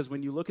crazy because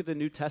when you look at the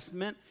New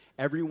Testament,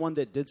 everyone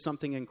that did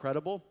something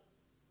incredible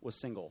was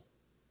single.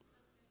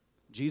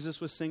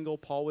 Jesus was single,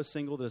 Paul was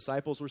single, the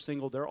disciples were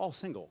single, they're all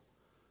single.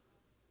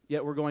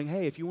 Yet we're going,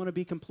 hey, if you want to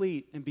be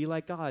complete and be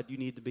like God, you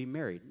need to be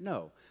married.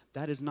 No,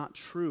 that is not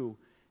true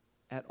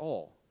at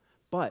all.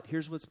 But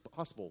here's what's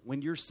possible.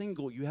 When you're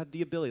single, you have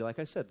the ability, like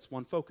I said, it's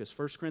one focus.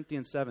 1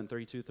 Corinthians 7,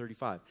 32,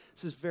 35.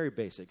 This is very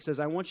basic. It says,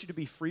 I want you to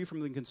be free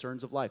from the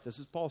concerns of life. This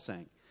is Paul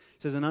saying.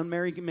 It says, an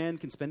unmarried man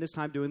can spend his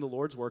time doing the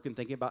Lord's work and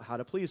thinking about how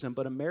to please him,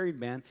 but a married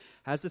man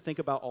has to think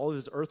about all of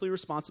his earthly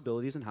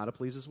responsibilities and how to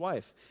please his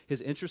wife.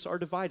 His interests are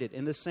divided.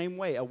 In the same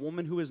way, a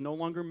woman who is no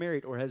longer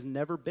married or has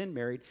never been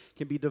married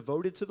can be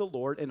devoted to the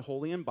Lord and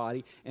holy in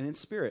body and in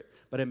spirit.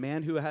 But a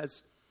woman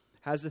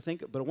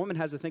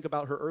has to think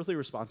about her earthly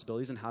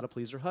responsibilities and how to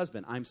please her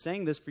husband. I'm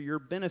saying this for your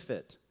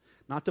benefit,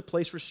 not to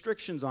place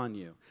restrictions on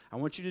you. I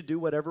want you to do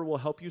whatever will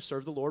help you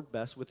serve the Lord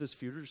best with as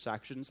few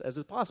distractions as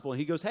is possible. And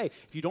he goes, hey,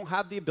 if you don't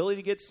have the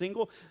ability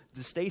to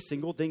stay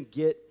single, then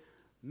get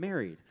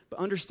married. But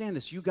understand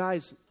this, you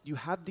guys, you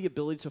have the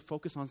ability to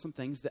focus on some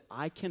things that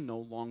I can no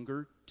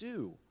longer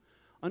do.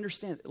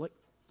 Understand,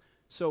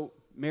 so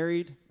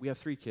married, we have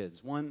 3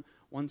 kids. One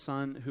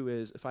son who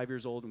is 5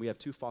 years old, and we have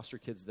 2 foster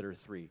kids that are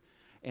 3.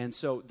 And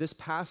so this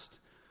past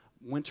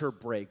winter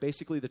break,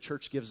 basically the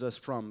church gives us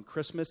from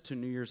Christmas to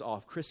New Year's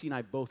off. Chrissy and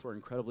I both were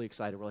incredibly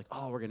excited. We're like,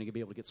 oh, we're going to be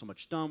able to get so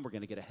much done. We're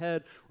going to get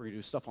ahead. We're going to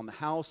do stuff on the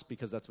house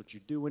because that's what you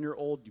do when you're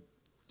old. You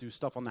do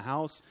stuff on the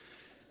house.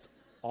 It's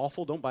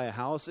awful. Don't buy a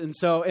house. And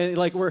so,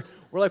 we're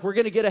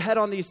going to get ahead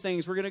on these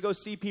things. We're going to go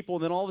see people.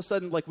 And then all of a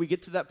sudden, we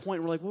get to that point.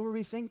 And we're like, what were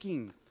we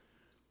thinking?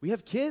 We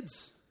have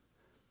kids.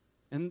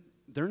 And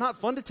they're not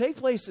fun to take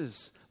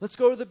places. Let's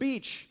go to the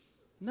beach.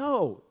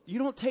 No, you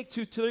don't take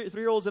 2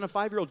 3-year-olds and a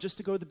 5-year-old just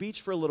to go to the beach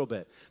for a little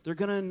bit. They're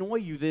going to annoy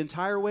you the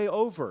entire way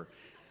over.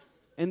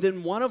 And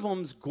then one of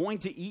them's going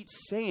to eat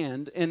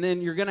sand, and then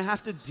you're going to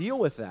have to deal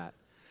with that.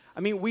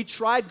 I mean, we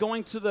tried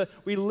going to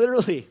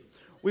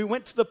we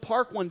went to the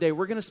park one day.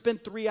 We're going to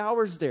spend 3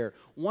 hours there.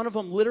 One of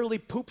them literally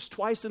poops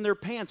twice in their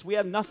pants. We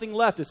have nothing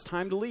left. It's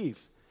time to leave.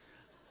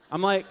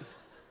 I'm like,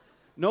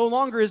 no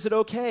longer is it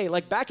okay.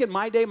 Like back in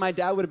my day, my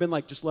dad would have been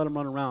like, just let him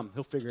run around.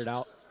 He'll figure it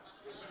out.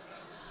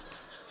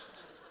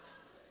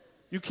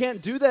 You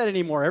can't do that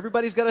anymore.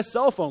 Everybody's got a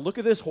cell phone. Look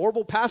at this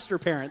horrible pastor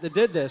parent that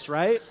did this,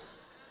 right?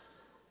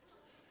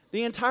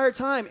 The entire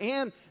time.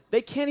 And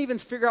they can't even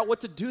figure out what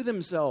to do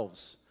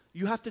themselves.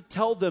 You have to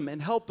tell them and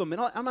help them.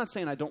 And I'm not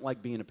saying I don't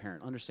like being a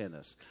parent. Understand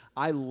this.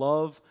 I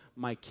love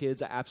my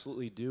kids. I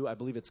absolutely do. I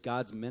believe it's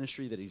God's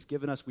ministry that he's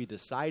given us. We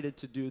decided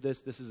to do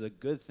this. This is a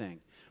good thing.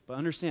 But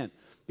understand,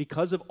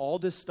 because of all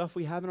this stuff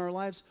we have in our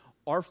lives,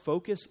 our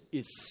focus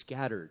is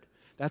scattered.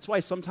 That's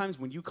why sometimes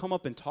when you come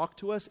up and talk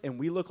to us and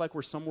we look like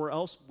we're somewhere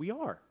else, we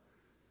are.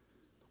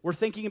 We're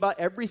thinking about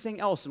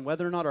everything else and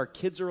whether or not our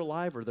kids are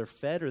alive or they're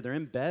fed or they're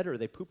in bed or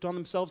they pooped on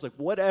themselves, like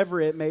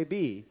whatever it may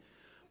be.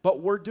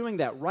 But we're doing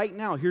that right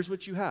now. Here's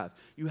what you have.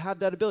 You have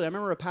that ability. I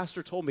remember a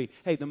pastor told me,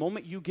 hey, the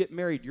moment you get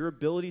married, your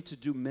ability to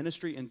do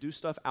ministry and do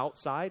stuff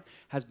outside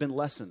has been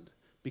lessened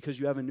because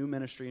you have a new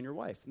ministry in your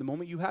wife. The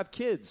moment you have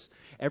kids,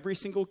 every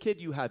single kid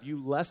you have,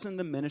 you lessen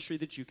the ministry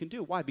that you can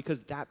do. Why? Because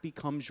that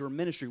becomes your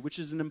ministry, which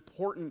is an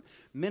important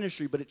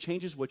ministry, but it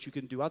changes what you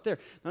can do out there.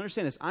 Now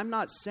understand this. I'm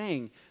not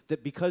saying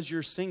that because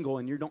you're single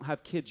and you don't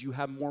have kids, you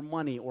have more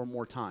money or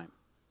more time.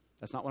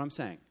 That's not what I'm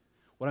saying.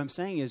 What I'm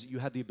saying is you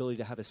have the ability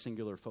to have a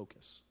singular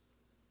focus.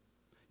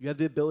 You have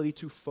the ability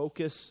to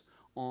focus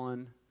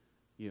on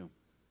you.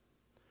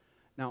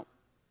 Now,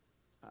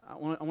 I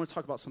want to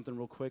talk about something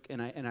real quick,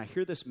 and I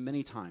hear this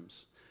many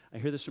times. I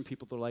hear this from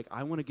people that are like,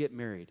 I want to get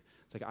married.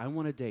 It's like, I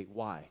want to date.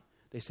 Why?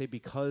 They say,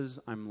 because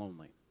I'm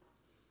lonely.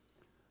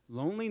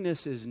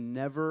 Loneliness is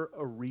never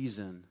a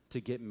reason to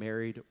get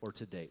married or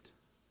to date.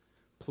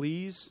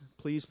 Please,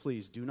 please,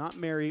 please do not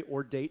marry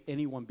or date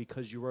anyone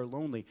because you are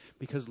lonely,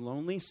 because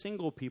lonely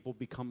single people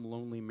become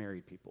lonely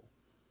married people.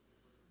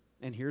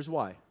 And here's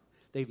why.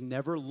 They've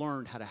never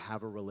learned how to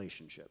have a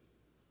relationship.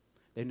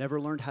 They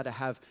never learned how to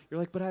have, you're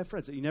like, but I have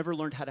friends. You never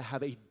learned how to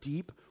have a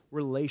deep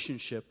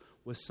relationship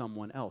with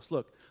someone else.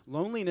 Look,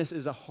 loneliness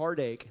is a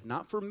heartache,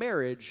 not for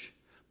marriage,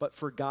 but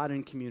for God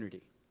and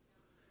community.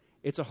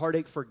 It's a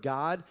heartache for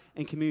God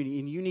and community,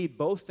 and you need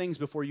both things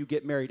before you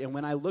get married. And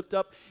when I looked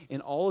up in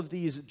all of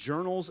these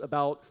journals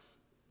about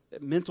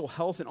mental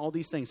health and all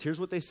these things, here's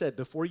what they said.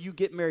 Before you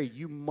get married,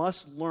 you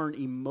must learn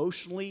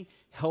emotionally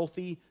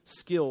healthy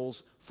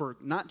skills for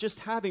not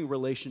just having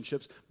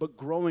relationships, but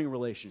growing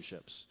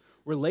relationships.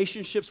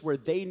 Relationships where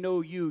they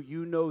know you,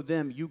 you know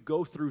them, you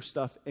go through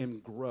stuff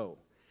and grow.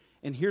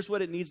 And here's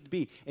what it needs to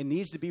be. It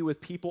needs to be with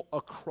people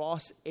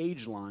across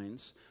age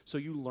lines so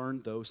you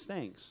learn those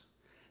things.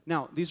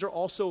 Now, these are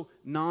also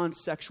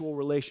non-sexual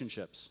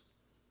relationships,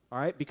 all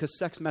right? Because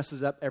sex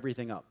messes up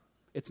everything up.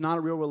 It's not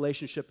a real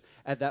relationship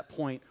at that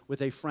point with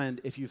a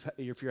friend if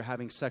you're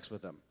having sex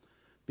with them.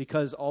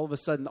 Because all of a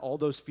sudden, all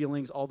those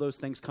feelings, all those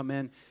things come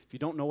in. If you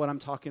don't know what I'm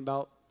talking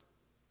about,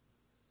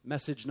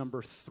 message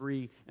number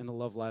 3 in the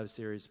Love Live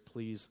series,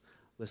 please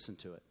listen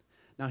to it.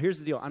 Now, here's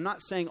the deal. I'm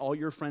not saying all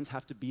your friends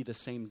have to be the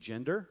same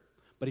gender.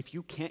 But if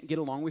you can't get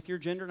along with your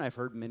gender, and I've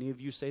heard many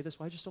of you say this,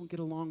 well, I just don't get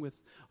along with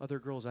other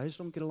girls. I just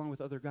don't get along with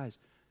other guys.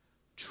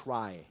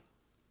 Try.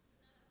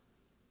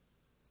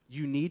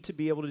 You need to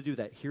be able to do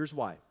that. Here's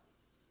why.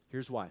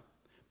 Here's why.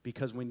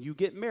 Because when you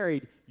get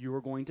married, you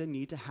are going to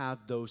need to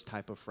have those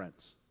type of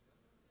friends.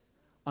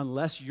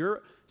 Unless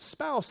your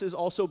spouse is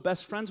also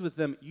best friends with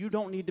them, you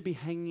don't need to be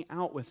hanging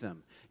out with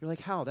them. You're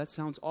like, how? That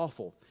sounds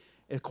awful.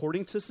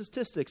 According to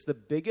statistics, the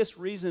biggest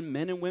reason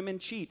men and women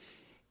cheat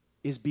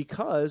is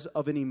because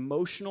of an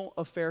emotional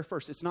affair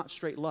first. It's not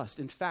straight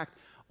lust. In fact,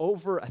 I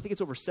think it's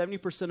over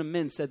 70% of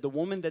men said the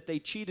woman that they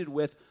cheated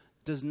with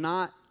does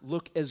not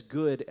look as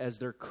good as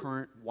their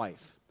current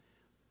wife.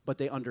 But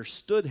they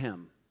understood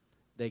him,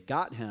 they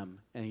got him,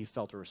 and he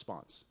felt a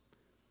response.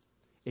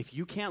 If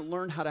you can't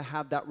learn how to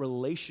have that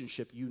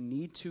relationship, you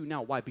need to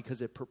now. Why?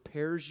 Because it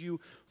prepares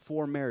you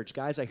for marriage.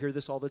 Guys, I hear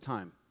this all the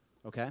time,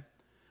 okay?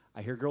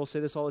 I hear girls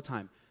say this all the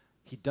time.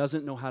 He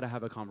doesn't know how to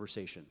have a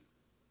conversation.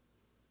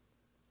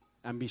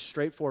 I'm be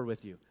straightforward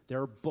with you.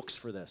 There are books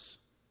for this.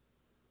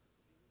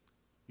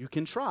 You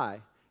can try.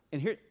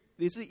 And here,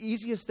 it's the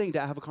easiest thing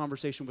to have a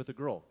conversation with a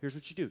girl. Here's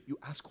what you do. You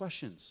ask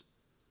questions.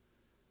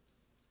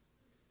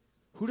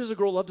 Who does a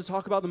girl love to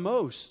talk about the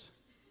most?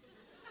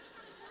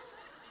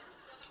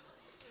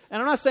 And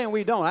I'm not saying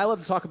we don't. I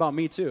love to talk about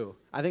me too.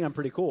 I think I'm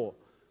pretty cool.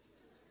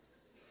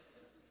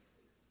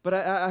 But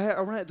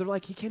they're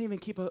like, he can't even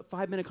keep a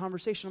 5-minute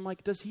conversation. I'm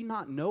like, does he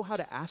not know how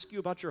to ask you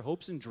about your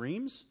hopes and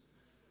dreams?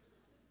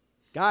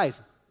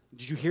 Guys,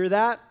 did you hear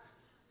that?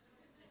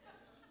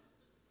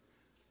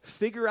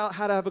 Figure out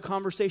how to have a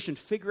conversation.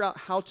 Figure out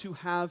how to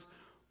have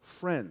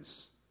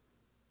friends.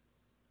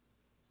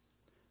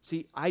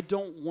 See, I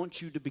don't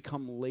want you to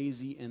become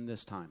lazy in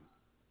this time.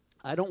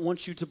 I don't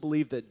want you to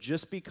believe that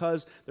just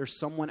because there's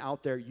someone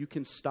out there, you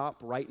can stop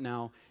right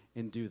now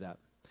and do that.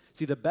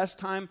 See, the best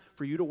time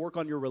for you to work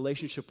on your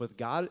relationship with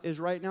God is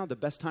right now. The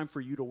best time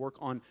for you to work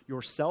on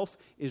yourself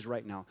is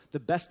right now. The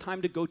best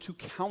time to go to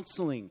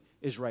counseling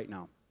is right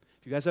now.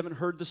 If you guys haven't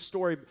heard the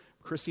story,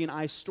 Chrissy and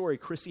I's story,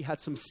 Chrissy had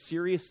some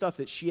serious stuff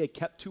that she had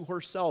kept to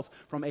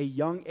herself from a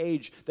young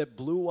age that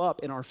blew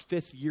up in our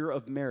 5th year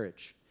of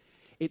marriage.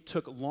 It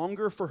took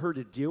longer for her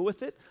to deal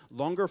with it,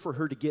 longer for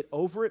her to get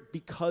over it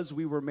because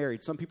we were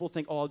married. Some people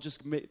think, I'll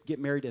just get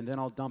married and then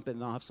I'll dump it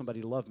and I'll have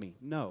somebody love me.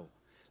 No,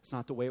 it's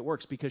not the way it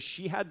works because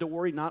she had to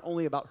worry not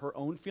only about her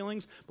own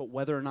feelings, but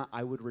whether or not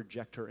I would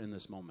reject her in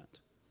this moment.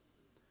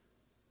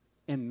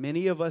 And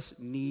many of us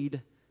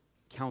need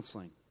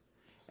counseling.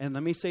 And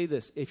let me say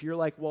this, if you're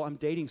like, well, I'm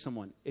dating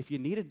someone, if you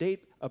need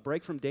a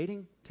break from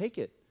dating, take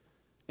it.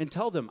 And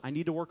tell them, I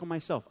need to work on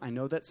myself. I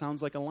know that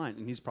sounds like a line,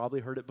 and he's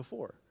probably heard it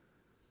before.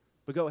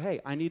 But go,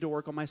 hey, I need to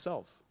work on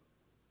myself.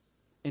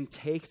 And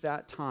take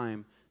that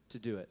time to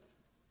do it.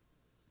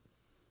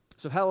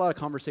 So I've had a lot of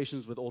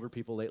conversations with older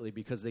people lately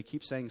because they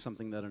keep saying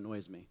something that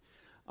annoys me.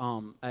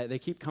 They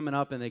keep coming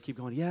up and they keep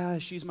going, yeah,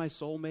 she's my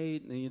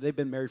soulmate. And they've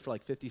been married for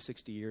like 50,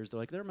 60 years. They're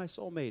like, they're my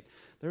soulmate.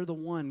 They're the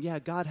one. Yeah,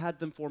 God had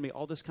them for me,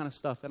 all this kind of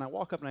stuff. And I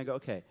walk up and I go,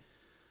 okay,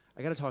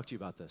 I got to talk to you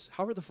about this.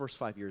 How were the first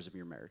 5 years of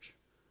your marriage?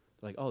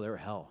 They're like, oh, they were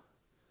hell.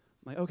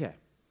 I'm like, okay.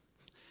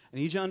 I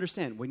need you to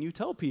understand, when you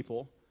tell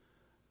people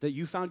that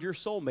you found your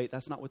soulmate,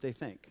 that's not what they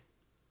think.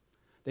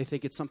 They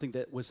think it's something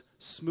that was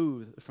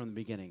smooth from the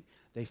beginning.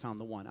 They found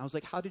the one. I was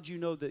like, how did you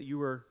know that you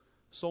were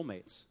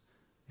soulmates?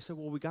 He said,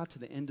 well, we got to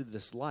the end of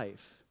this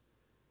life,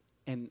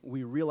 and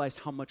we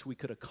realized how much we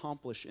could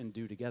accomplish and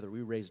do together.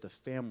 We raised a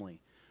family.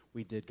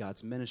 We did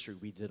God's ministry.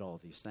 We did all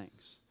these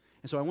things.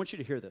 And so I want you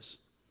to hear this,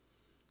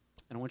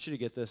 and I want you to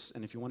get this,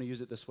 and if you want to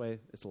use it this way,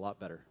 it's a lot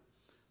better.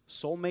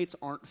 Soulmates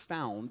aren't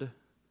found,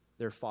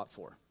 they're fought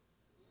for.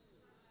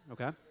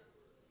 Okay?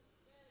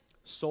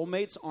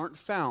 Soulmates aren't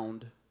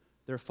found,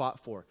 they're fought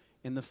for.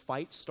 And the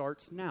fight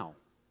starts now,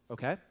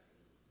 okay?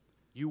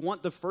 You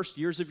want the first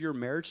years of your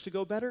marriage to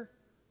go better?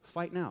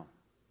 Fight now.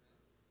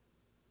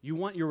 You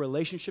want your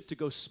relationship to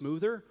go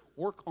smoother?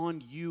 Work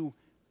on you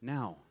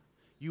now.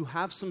 You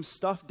have some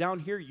stuff down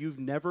here you've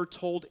never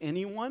told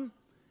anyone?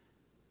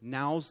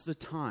 Now's the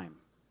time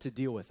to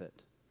deal with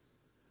it.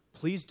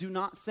 Please do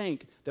not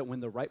think that when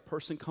the right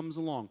person comes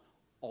along,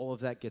 all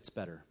of that gets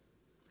better.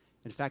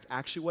 In fact,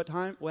 actually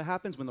what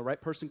happens when the right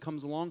person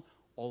comes along,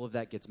 all of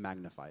that gets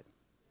magnified.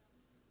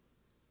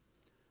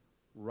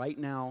 Right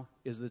now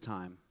is the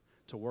time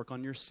to work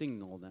on your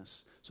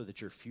singleness so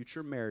that your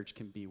future marriage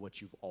can be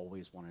what you've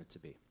always wanted it to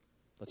be.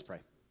 Let's pray.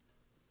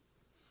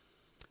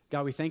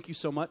 God, we thank you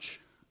so much.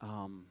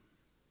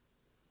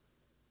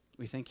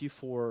 We thank you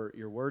for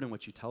your word and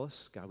what you tell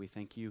us. God, we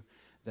thank you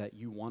that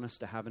you want us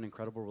to have an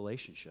incredible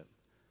relationship.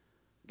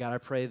 God, I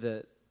pray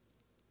that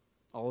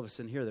all of us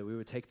in here, that we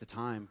would take the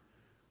time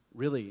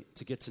really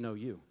to get to know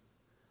you,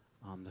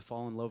 to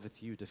fall in love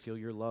with you, to feel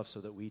your love so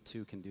that we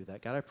too can do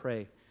that. God, I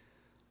pray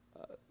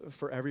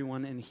for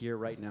everyone in here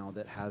right now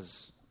that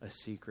has a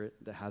secret,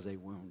 that has a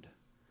wound.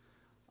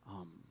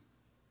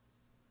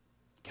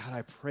 God,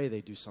 I pray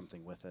they do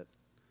something with it.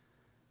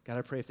 God,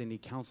 I pray if they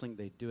need counseling,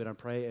 they do it. I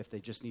pray if they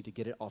just need to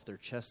get it off their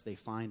chest, they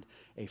find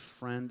a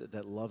friend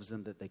that loves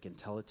them that they can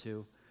tell it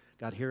to.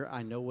 God, here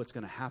I know what's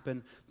going to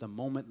happen. The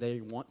moment they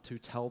want to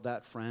tell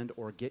that friend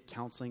or get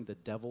counseling, the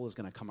devil is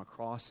going to come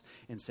across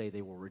and say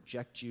they will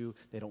reject you.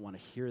 They don't want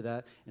to hear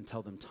that and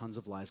tell them tons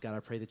of lies. God, I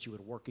pray that you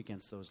would work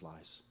against those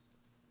lies.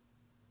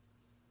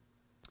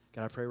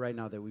 God, I pray right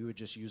now that we would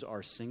just use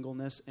our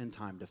singleness and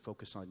time to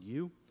focus on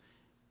you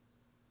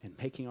and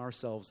making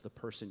ourselves the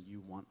person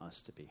you want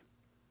us to be.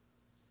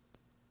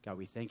 God,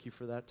 we thank you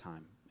for that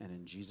time. And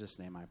in Jesus'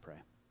 name I pray.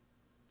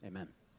 Amen.